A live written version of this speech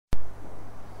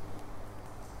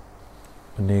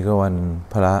วันนี้ก็วัน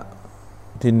พระ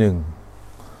ที่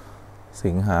1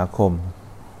 สิงหาคม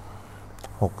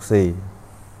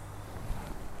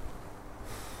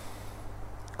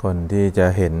 64คนที่จะ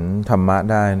เห็นธรรมะ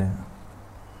ได้เนี่ย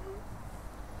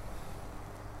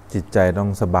จิตใจต้อง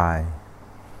สบาย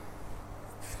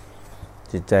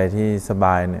จิตใจที่สบ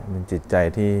ายเนี่ยเป็นจิตใจ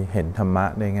ที่เห็นธรรมะ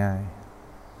ได้ง่าย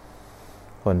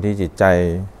คนที่จิตใจ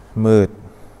มืด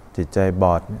จิตใจบ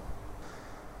อดเนี่ย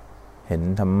เห็น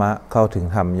ธรรมะเข้าถึง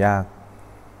ธรรมยาก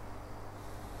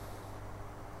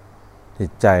จิ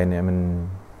ตใจเนี่ยมัน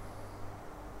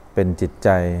เป็นจิตใจ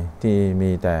ที่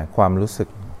มีแต่ความรู้สึก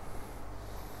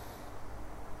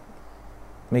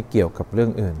ไม่เกี่ยวกับเรื่อ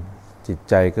งอื่นจิต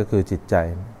ใจก็คือจิตใจ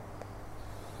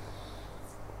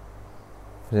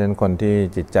เพราะฉะนั้นคนที่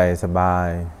จิตใจสบาย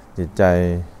จิตใจ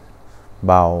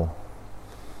เบา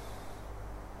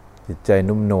จิตใจ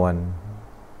นุ่มนวล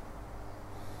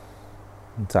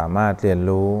สามารถเรียน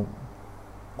รู้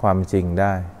ความจริงไ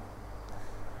ด้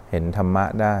เห็นธรรมะ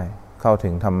ได้เข้าถึ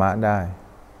งธรรมะได้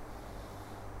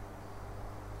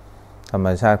ธรรม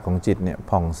ชาติของจิตเนี่ย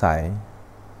ผ่องใส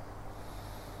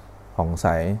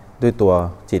ด้วยตัว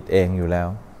จิตเองอยู่แล้ว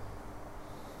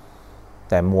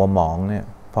แต่มัวหมองเนี่ย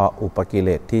เพราะอุปกิเล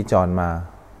สที่จรมา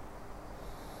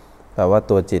แต่ว่า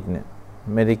ตัวจิตเนี่ย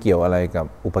ไม่ได้เกี่ยวอะไรกับ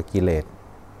อุปกิเลส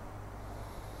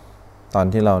ตอน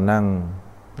ที่เรานั่ง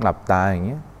หลับตาอย่างเ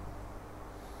งี้ย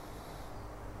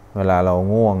เวลาเรา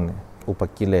ง่วงอุป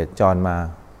กิเลสจรมา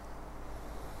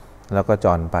แล้วก็จ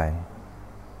รไป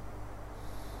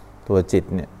ตัวจิต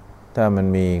เนี่ยถ้ามัน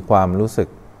มีความรู้สึก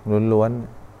ล้วน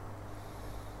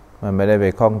ๆมันไม่ได้ไป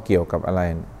ข้องเกี่ยวกับอะไร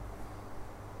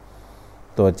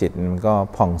ตัวจิตมันก็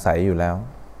ผ่องใสอยู่แล้ว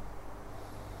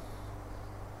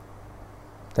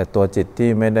แต่ตัวจิตที่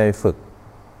ไม่ได้ฝึก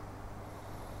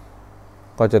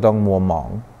ก็จะต้องมัวหมอ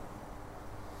ง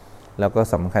แล้วก็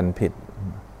สำคัญผิด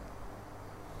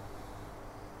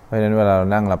เพราะฉะนั้นเวลาเรา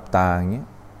นั่งหลับตาอย่างนี้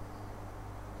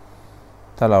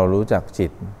ถ้าเรารู้จักจิ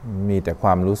ตมีแต่คว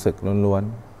ามรู้สึกล้วน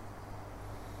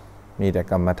ๆมีแต่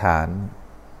กรรมฐาน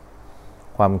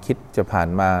ความคิดจะผ่าน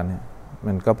มาเนี่ย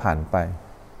มันก็ผ่านไป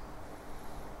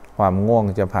ความง่วง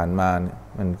จะผ่านมาเนี่ย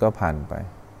มันก็ผ่านไป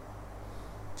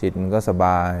จิตมันก็สบ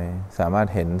ายสามารถ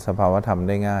เห็นสภาวธรรมไ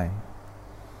ด้ง่าย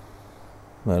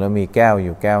เหมือนเรามีแก้วอ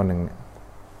ยู่แก้วหนึ่งเนี่ย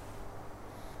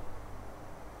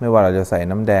ไม่ว่าเราจะใส่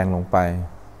น้ำแดงลงไป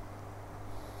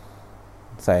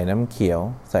ใส่น้ำเขียว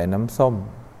ใส่น้ำส้ม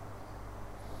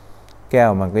แก้ว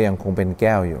มันก็ยังคงเป็นแ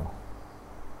ก้วอยู่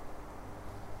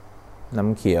น้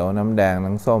ำเขียวน้ำแดง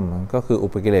น้ำส้มมันก็คืออุ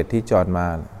ปกิเลสที่จรมา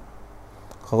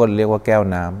เขาก็เรียกว่าแก้ว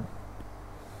น้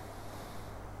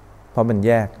ำเพราะมันแ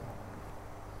ยก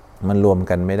มันรวม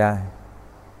กันไม่ได้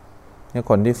เนี่ย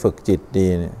คนที่ฝึกจิตดี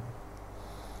เนี่ย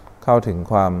เข้าถึง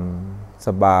ความส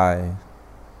บาย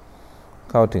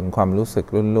เข้าถึงความรู้สึก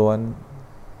ล้วน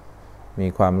ๆมี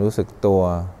ความรู้สึกตัว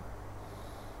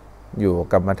อยู่กับ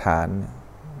กรรมฐาน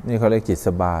นี่เขาเรียกจิตส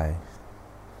บาย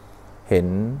เห็น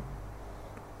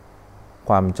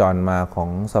ความจรมาของ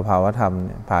สภาวธรรมเ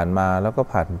นี่ยผ่านมาแล้วก็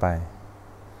ผ่านไป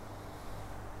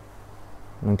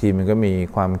บางทีมันก็มี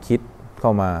ความคิดเข้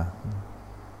ามา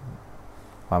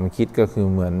ความคิดก็คือ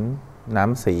เหมือนน้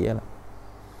ำสีอะไร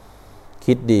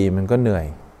คิดดีมันก็เหนื่อย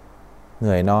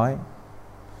น้อย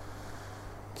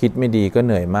คิดไม่ดีก็เ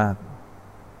หนื่อยมาก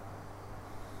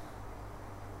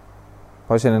เพ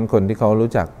ราะฉะนั้นคนที่เขารู้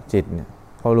จักจิตเนี่ย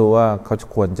เขารู้ว่าเขา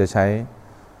ควรจะใช้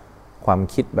ความ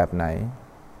คิดแบบไหน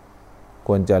ค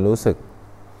วรจะรู้สึก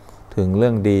ถึงเรื่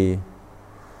องดี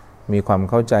มีความ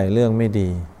เข้าใจเรื่องไม่ดี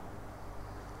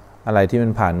อะไรที่มั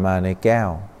นผ่านมาในแก้ว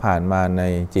ผ่านมาใน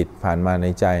จิตผ่านมาใน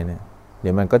ใจเนี่ยเ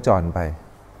ดี๋ยวมันก็จรไป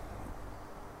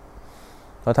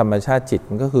เพราะธรรมชาติจิต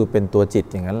มันก็คือเป็นตัวจิต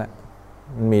อย่างนั้นแหละ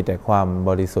มันมีแต่ความบ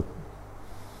ริสุทธิ์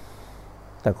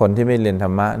แต่คนที่ไม่เรียนธร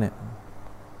รมะเนี่ย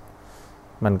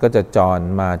มันก็จะจร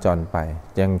มาจรไป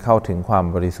ยังเข้าถึงความ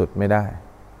บริสุทธิ์ไม่ได้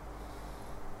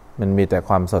มันมีแต่ค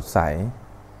วามสดใส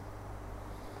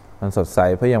มันสดใส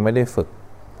เพราะยังไม่ได้ฝึก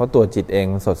เพราะตัวจิตเอง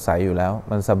มันสดใสอยู่แล้ว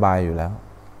มันสบายอยู่แล้ว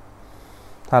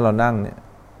ถ้าเรานั่งเนี่ย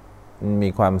มันมี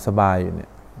ความสบายอยู่เนี่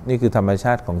ยนี่คือธรรมช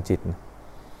าติของจิต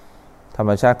ธรร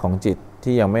มชาติของจิต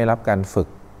ที่ยังไม่รับการฝึก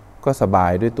ก็สบา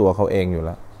ยด้วยตัวเขาเองอยู่แ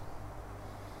ล้ว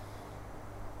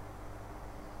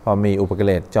พอมีอุปกิเ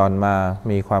ลสจรมา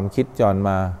มีความคิดจรม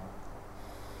า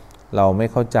เราไม่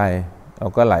เข้าใจเรา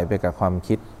ก็ไหลไปกับความ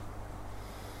คิด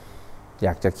อย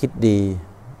ากจะคิดดี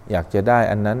อยากจะได้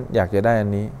อันนั้นอยากจะได้อัน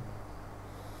นี้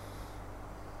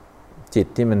จิต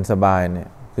ที่มันสบายเนี่ย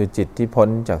คือจิตที่พ้น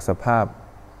จากสภาพ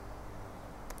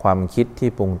ความคิดที่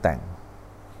ปรุงแต่ง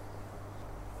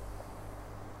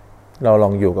เราล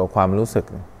องอยู่กับความรู้สึก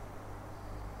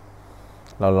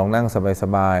เราลองนั่งส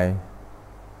บาย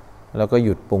แล้วก็ห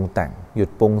ยุดปรุงแต่งหยุด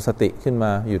ปรุงสติขึ้นม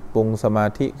าหยุดปรุงสมา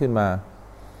ธิขึ้นมา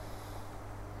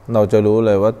เราจะรู้เ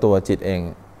ลยว่าตัวจิตเอง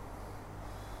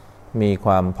มีค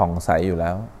วามผ่องใสอยู่แ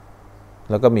ล้ว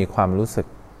แล้วก็มีความรู้สึก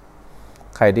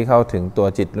ใครที่เข้าถึงตัว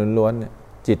จิตล้วนๆเนี่ย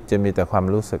จิตจะมีแต่ความ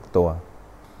รู้สึกตัว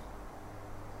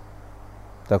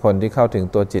แต่คนที่เข้าถึง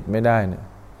ตัวจิตไม่ได้เนี่ย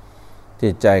จิ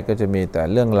ตใจก็จะมีแต่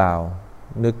เรื่องราว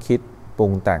นึกคิดปรุ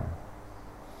งแต่ง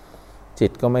จิ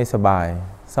ตก็ไม่สบาย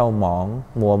เศร้าหมอง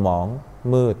มัวหมอง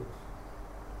มืด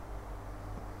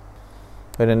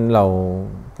เพราะฉะนั้นเรา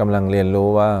กำลังเรียนรู้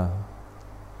ว่า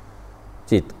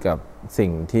จิตกับสิ่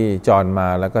งที่จรมา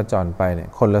แล้วก็จรไปเนี่ย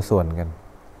คนละส่วนกัน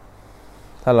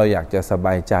ถ้าเราอยากจะสบ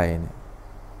ายใจเนี่ย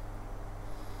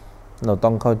เราต้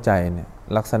องเข้าใจเนี่ย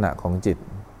ลักษณะของจิต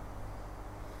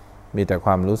มีแต่ค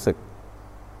วามรู้สึก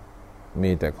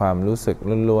มีแต่ความรู้สึก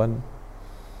ล้วน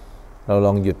ๆเราล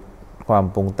องหยุดความ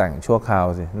ปรุงแต่งชั่วคราว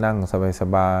สินั่งส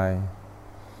บาย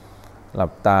ๆหลั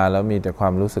บตาแล้วมีแต่ควา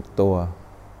มรู้สึกตัว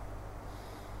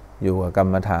อยู่กับกร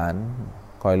รมฐาน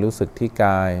คอยรู้สึกที่ก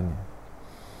าย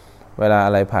เวลาอ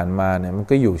ะไรผ่านมาเนี่ยมัน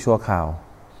ก็อยู่ชั่วคราว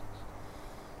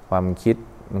ความคิด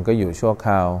มันก็อยู่ชั่วค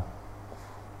ราว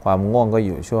ความง่วงก็อ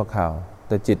ยู่ชั่วคราวแ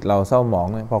ต่จิตเราเศร้าหมอง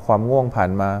เนี่ยพอความง่วงผ่า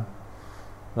นมา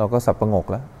เราก็สับประงก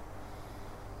แล้ว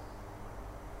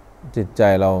จิตใจ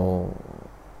เรา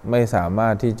ไม่สามา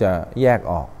รถที่จะแยก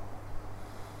ออก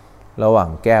ระหว่าง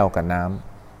แก้วกับน้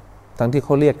ำทั้งที่เข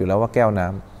าเรียกอยู่แล้วว่าแก้วน้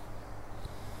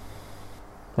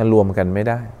ำมันรวมกันไม่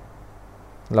ได้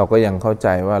เราก็ยังเข้าใจ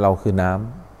ว่าเราคือน้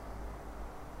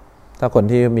ำถ้าคน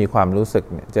ที่มีความรู้สึก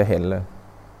เนี่ยจะเห็นเลย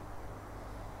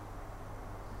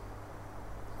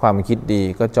ความคิดดี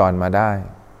ก็จรมาได้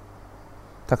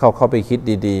ถ้าเขาเข้าไปคิด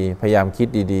ดีๆพยายามคิด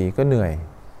ดีๆก็เหนื่อย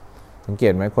สังเก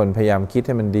ตไหมคนพยายามคิดใ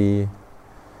ห้มันดี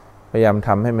พยายามท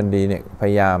ำให้มันดีเนี่ยพ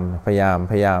ยายาม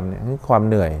เนี่ยความ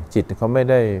เหนื่อยจิตเขาไม่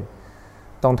ได้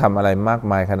ต้องทำอะไรมาก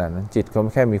มายขนาดนั้นจิตเขา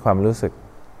แค่มีความรู้สึก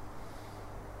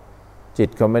จิต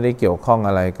เขาไม่ได้เกี่ยวข้อง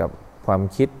อะไรกับความ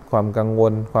คิดความกังว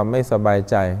ลความไม่สบาย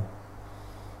ใจ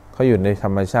เขาอยู่ในธร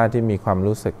รมชาติที่มีความ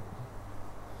รู้สึก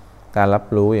การรับ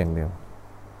รู้อย่างเดียว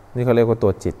นี่เขาเรียกว่าตั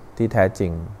วจิตที่แท้จริ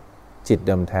งจิตเ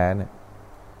ดิมแท้เนี่ย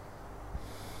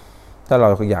ถ้าเรา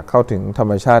อยากเข้าถึงธร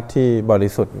รมชาติที่บริ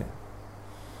สุทธิ์เนี่ย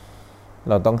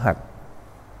เราต้องหัด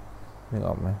นึกอ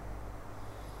อกไหม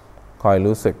คอย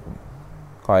รู้สึก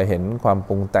คอยเห็นความป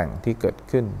รุงแต่งที่เกิด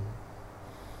ขึ้น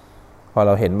พอเ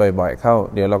ราเห็นบ่อยๆเข้า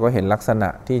เดี๋ยวเราก็เห็นลักษณะ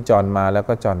ที่จรมาแล้ว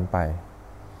ก็จรไป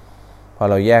พอ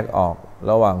เราแยกออก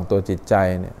ระหว่างตัวจิตใจ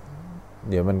เนี่ย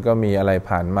เดี๋ยวมันก็มีอะไร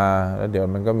ผ่านมาแล้วเดี๋ยว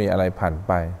มันก็มีอะไรผ่านไ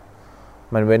ป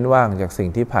มันเว้นว่างจากสิ่ง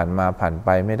ที่ผ่านมาผ่านไป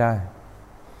ไม่ได้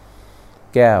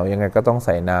แก้วยังไงก็ต้องใ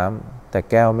ส่น้ำแต่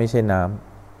แก้วไม่ใช่น้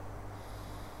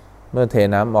ำเมื่อเท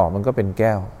น้ำออกมันก็เป็นแ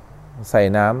ก้วใส่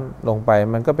น้ำลงไป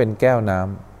มันก็เป็นแก้วน้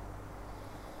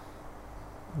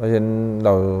ำเพราะฉะนั้น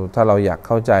ถ้าเราอยากเ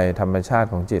ข้าใจธรรมชาติ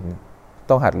ของจิต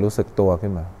ต้องหัดรู้สึกตัวขึ้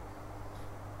นมา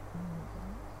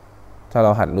ถ้าเร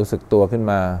าหัดรู้สึกตัวขึ้น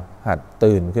มาหัด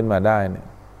ตื่นขึ้นมาได้เนี่ย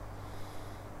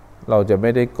เราจะไ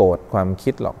ม่ได้โกรธความ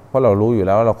คิดหรอกเพราะเรารู้อยู่แ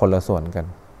ล้วเราคนละส่วนกัน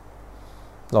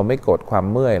เราไม่โกรธความ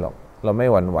เมื่อยหรอกเราไม่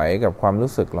หวั่นไหวกับความ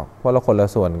รู้สึกหรอกเพราะเราคนละ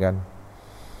ส่วนกัน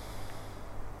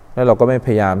แล้วเราก็ไม่พ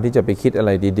ยายามที่จะไปคิดอะไ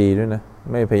รดีๆด้วยนะ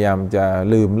ไม่พยายามจะ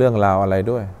ลืมเรื่องราวอะไร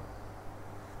ด้วย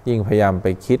ยิ่งพยายามไป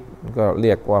คิดก็เ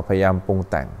รียกว่าพยายามปรุง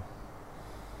แต่ง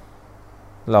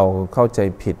เราเข้าใจ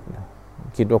ผิด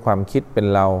คิดว่าความคิดเป็น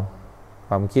เราค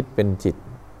วามคิดเป็นจิต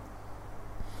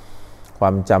ควา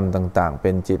มจำต่างๆเป็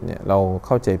นจิตเนี่ยเราเ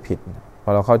ข้าใจผิดพ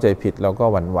อเราเข้าใจผิดเราก็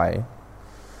หวั่นไหว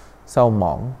เศร้าหม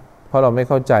องเพราะเราไม่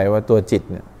เข้าใจว่าตัวจิต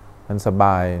เนี่ยมันสบ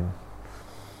าย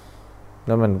แ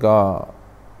ล้วมันก็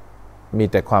มี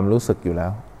แต่ความรู้สึกอยู่แล้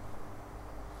ว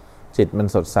จิตมัน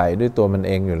สดใสด้วยตัวมันเ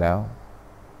องอยู่แล้ว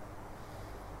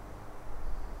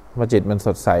พอจิตมันส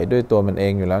ดใสด้วยตัวมันเอ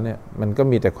งอยู่แล้วเนี่ยมันก็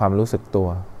มีแต่ความรู้สึกตัว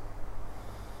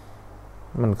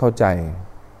มันเข้าใจ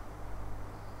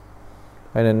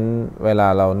เพราะฉะนั้นเวลา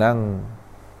เรานั่ง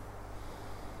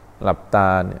หลับตา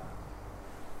เนี่ย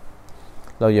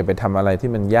เราอย่าไปทำอะไรที่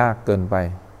มันยากเกินไป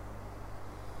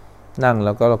นั่งแ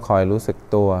ล้วก็คอยรู้สึก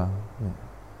ตัว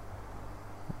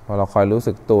พอเราคอยรู้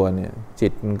สึกตัวเนี่ยจิ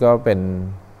ตมันก็เป็น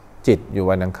จิตอยู่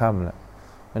วันยังค่ำแล้ว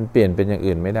มันเปลี่ยนเป็นอย่าง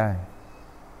อื่นไม่ได้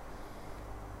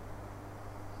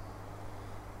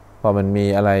พอมันมี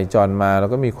อะไรจรมาเรา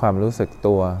ก็มีความรู้สึก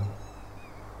ตัว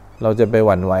เราจะไปห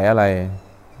วั่นไหวอะไร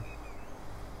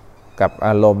กับอ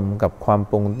ารมณ์กับความ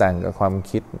ปรุงแต่งกับความ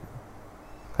คิด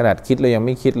ขนาดคิดเรายังไ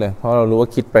ม่คิดเลยเพราะเรารู้ว่า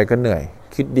คิดไปก็เหนื่อย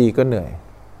คิดดีก็เหนื่อย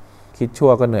คิดชั่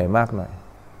วก็เหนื่อยมากหน่อย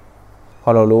พอ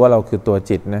เรารู้ว่าเราคือตัว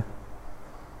จิตนะ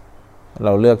เร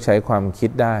าเลือกใช้ความคิ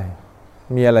ดได้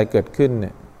มีอะไรเกิดขึ้นเ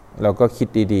นี่ยเราก็คิด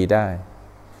ดีๆได้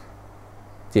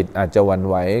จิตอาจจะหวั่น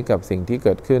ไหวกับสิ่งที่เ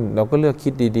กิดขึ้นเราก็เลือกคิ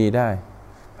ดดีๆได้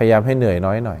พยายามให้เหนื่อย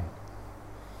น้อยหน่อย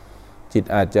จิต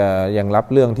อาจจะยังรับ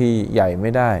เรื่องที่ใหญ่ไ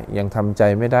ม่ได้ยังทำใจ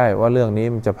ไม่ได้ว่าเรื่องนี้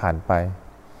มันจะผ่านไป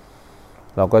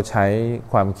เราก็ใช้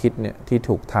ความคิดเนี่ยที่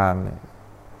ถูกทางเนี่ย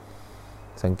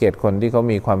สังเกตคนที่เขา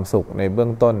มีความสุขในเบื้อ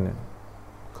งต้นเนี่ย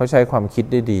เขาใช้ความคิด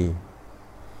ได้ดี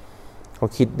เขา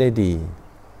คิดได้ดี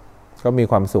เขามี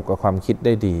ความสุขกับความคิดไ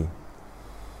ด้ดี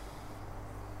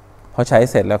พอใช้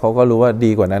เสร็จแล้วเขาก็รู้ว่า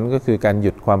ดีกว่านั้นก็คือการห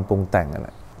ยุดความปรุงแต่งนั่นแหล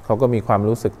ะเขาก็มีความ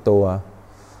รู้สึกตัว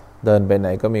เดินไปไหน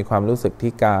ก็มีความรู้สึก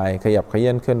ที่กายขยับเข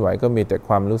ยื้อนเคลื่อนไหวก็มีแต่ค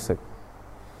วามรู้สึก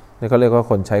นี่เขาเรียกว่า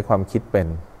คนใช้ความคิดเป็น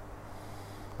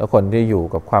แล้วคนที่อยู่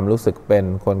กับความรู้สึกเป็น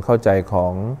คนเข้าใจขอ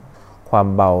งความ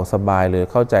เบาสบายหรือ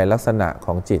เข้าใจลักษณะข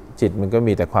องจิตมันก็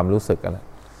มีแต่ความรู้สึกกันแหละ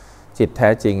จิตแท้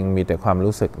จริงมีแต่ความ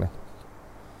รู้สึกนะ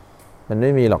มันไ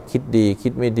ม่มีหรอกคิดดีคิ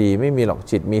ดไม่ดีไม่มีหรอก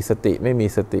จิตมีสติไม่มี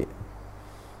สติ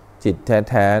จิต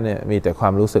แท้ๆเนี่ยมีแต่ควา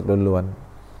มรู้สึกล้วน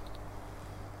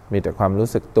ๆมีแต่ความรู้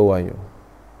สึกตัวอยู่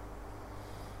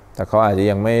แต่เขาอาจจะ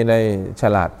ยังไม่ได้ฉ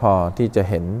ลาดพอที่จะ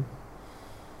เห็น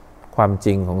ความจ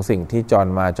ริงของสิ่งที่จร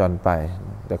มาจรไป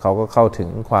แต่เขาก็เข้าถึง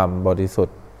ความบริสุท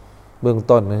ธิ์เบื้อง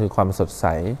ต้นก็คือความสดใส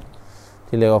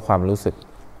ที่เรียกว่าความรู้สึก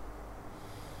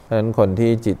เพราะฉะนั้นคน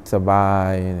ที่จิตสบา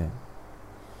ยเนี่ย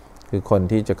คือคน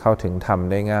ที่จะเข้าถึงธรรม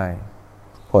ได้ง่าย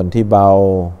คนที่เบา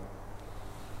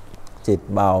จิต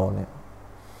เบาเนี่ย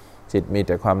จิตมีแ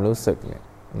ต่ความรู้สึกเนี่ย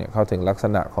เข้าถึงลักษ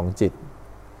ณะของจิต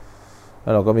แล้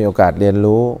วเราก็มีโอกาสเรียน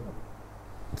รู้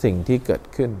สิ่งที่เกิด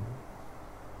ขึ้น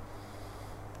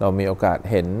เรามีโอกาส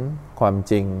เห็นความ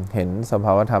จริงเห็นสภ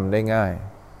าวธรรมได้ง่าย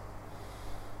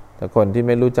แต่คนที่ไ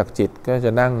ม่รู้จักจิตก็จ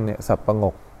ะนั่งเนี่ยสับประง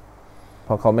กเพ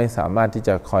ราะเขาไม่สามารถที่จ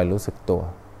ะคอยรู้สึกตัว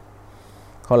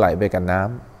เขาไหลไปกับน้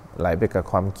ำไหลไปกับ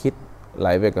ความคิดไหล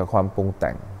ไปกับความปรุงแ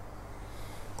ต่ง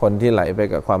คนที่ไหลไป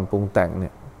กับความปรุงแต่งเนี่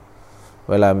ย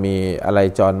เวลามีอะไร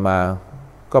จรมา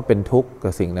ก็เป็นทุกข์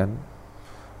กับสิ่งนั้น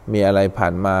มีอะไรผ่า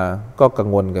นมาก็กัง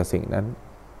วลกับสิ่งนั้น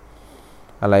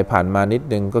อะไรผ่านมานิด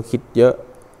นึงก็คิดเยอะ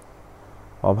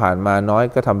พอผ่านมาน้อย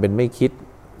ก็ทำเป็นไม่คิด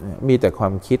มีแต่ควา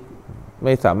มคิดไ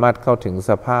ม่สามารถเข้าถึง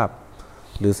สภาพ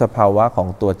หรือสภาวะของ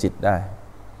ตัวจิตได้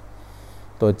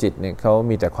ตัวจิตเนี่ยเขา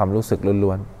มีแต่ความรู้สึก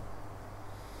ล้วน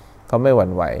ๆเขาไม่หวั่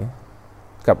นไหว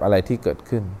กับอะไรที่เกิด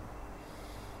ขึ้น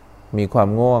มีความ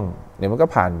ง่วงเดี๋ยวมันก็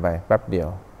ผ่านไปแป๊บเดียว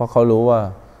เพราะเขารู้ว่า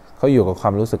เขาอยู่กับควา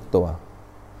มรู้สึกตัว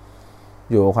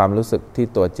อยู่กับความรู้สึกที่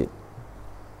ตัวจิต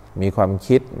มีความ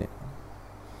คิดเนี่ย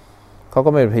เขาก็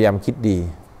ไม่พยายามคิดดี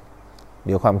เ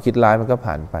ดี๋ยวความคิดร้ายมันก็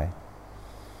ผ่านไป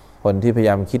คนที่พยา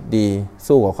ยามคิดดี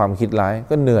สู้กับความคิดร้าย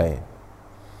ก็เหนื่อย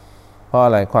เพราะอ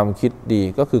ะไรความคิดดี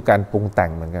ก็คือการปรุงแต่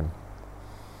งเหมือนกัน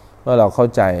เมื่อเราเข้า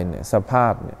ใจเนี่ยสภา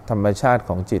พเนี่ยธรรมชาติข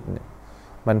องจิตเนี่ย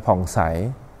มันผ่องใส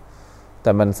แ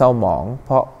ต่มันเศร้าหมองเพ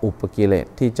ราะอุปกิเลส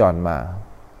ที่จรมา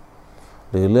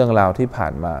หรือเรื่องราวที่ผ่า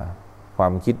นมาควา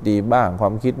มคิดดีบ้างควา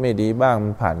มคิดไม่ดีบ้างมั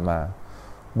นผ่านมา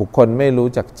บุคคลไม่รู้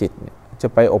จักจิตเนี่ยจะ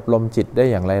ไปอบรมจิตได้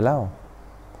อย่างไรเล่า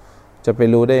จะไป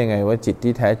รู้ได้ยังไงว่าจิต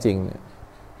ที่แท้จริงเนี่ย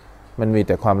มันมีแ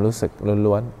ต่ความรู้สึก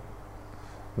ล้วน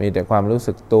ๆมีแต่ความรู้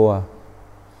สึกตัว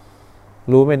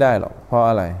รู้ไม่ได้หรอกเพราะ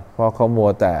อะไรเพราะเขามัว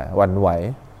แต่หวั่นไหว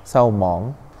เศร้าหมอง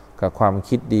กับความ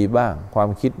คิดดีบ้างความ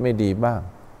คิดไม่ดีบ้าง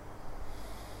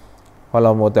พอเร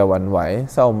ามัวแต่หวั่นไหว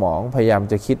เศร้าหมองพยายาม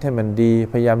จะคิดให้มันดี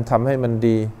พยายามทำให้มัน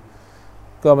ดี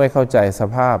ก็ไม่เข้าใจส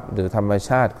ภาพหรือธรรมช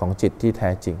าติของจิตที่แท้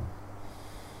จริง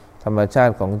ธรรมชา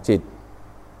ติของจิต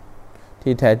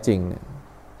ที่แท้จริงเนี่ย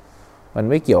มัน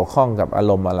ไม่เกี่ยวข้องกับอา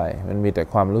รมณ์อะไรมันมีแต่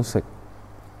ความรู้สึก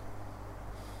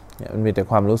มันมีแต่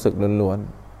ความรู้สึกล้วน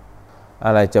ๆอ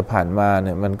ะไรจะผ่านมาเ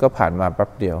นี่ยมันก็ผ่านมาแป๊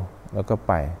บเดียวแล้วก็ไ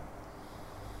ป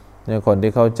เนี่ยคน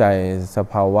ที่เข้าใจส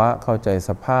ภาวะเข้าใจ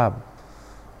สภาพ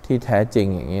ที่แท้จริง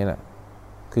อย่างนี้แหละ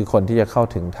คือคนที่จะเข้า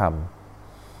ถึงธรรม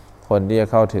คนที่จะ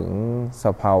เข้าถึงส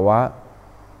ภาวะ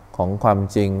ของความ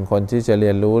จริงคนที่จะเรี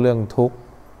ยนรู้เรื่องทุกข์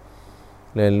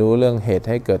เรียนรู้เรื่องเหตุ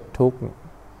ให้เกิดทุกข์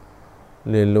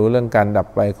เรียนรู้เรื่องการดับ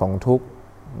ไปของทุกข์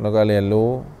แล้วก็เรียนรู้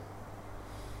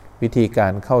วิธีกา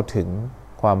รเข้าถึง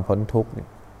ความพ้นทุกข์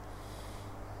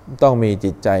ต้องมี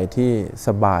จิตใจที่ส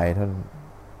บายเท่านั้น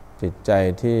จิตใจ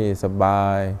ที่สบา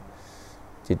ย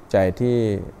จิตใจที่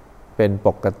เป็นป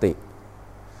กติ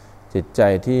จิตใจ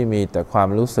ที่มีแต่ความ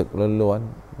รู้สึกล้วน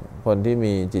ๆคนที่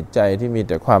มีจิตใจที่มี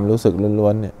แต่ความรู้สึกล้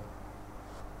วนๆเนี่ย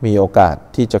มีโอกาส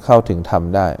ที่จะเข้าถึงธรรม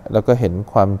ได้แล้วก็เห็น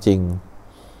ความจริง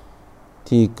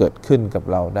ที่เกิดขึ้นกับ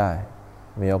เราได้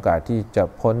มีโอกาสที่จะ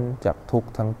พ้นจากทุกข์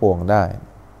ทั้งปวงได้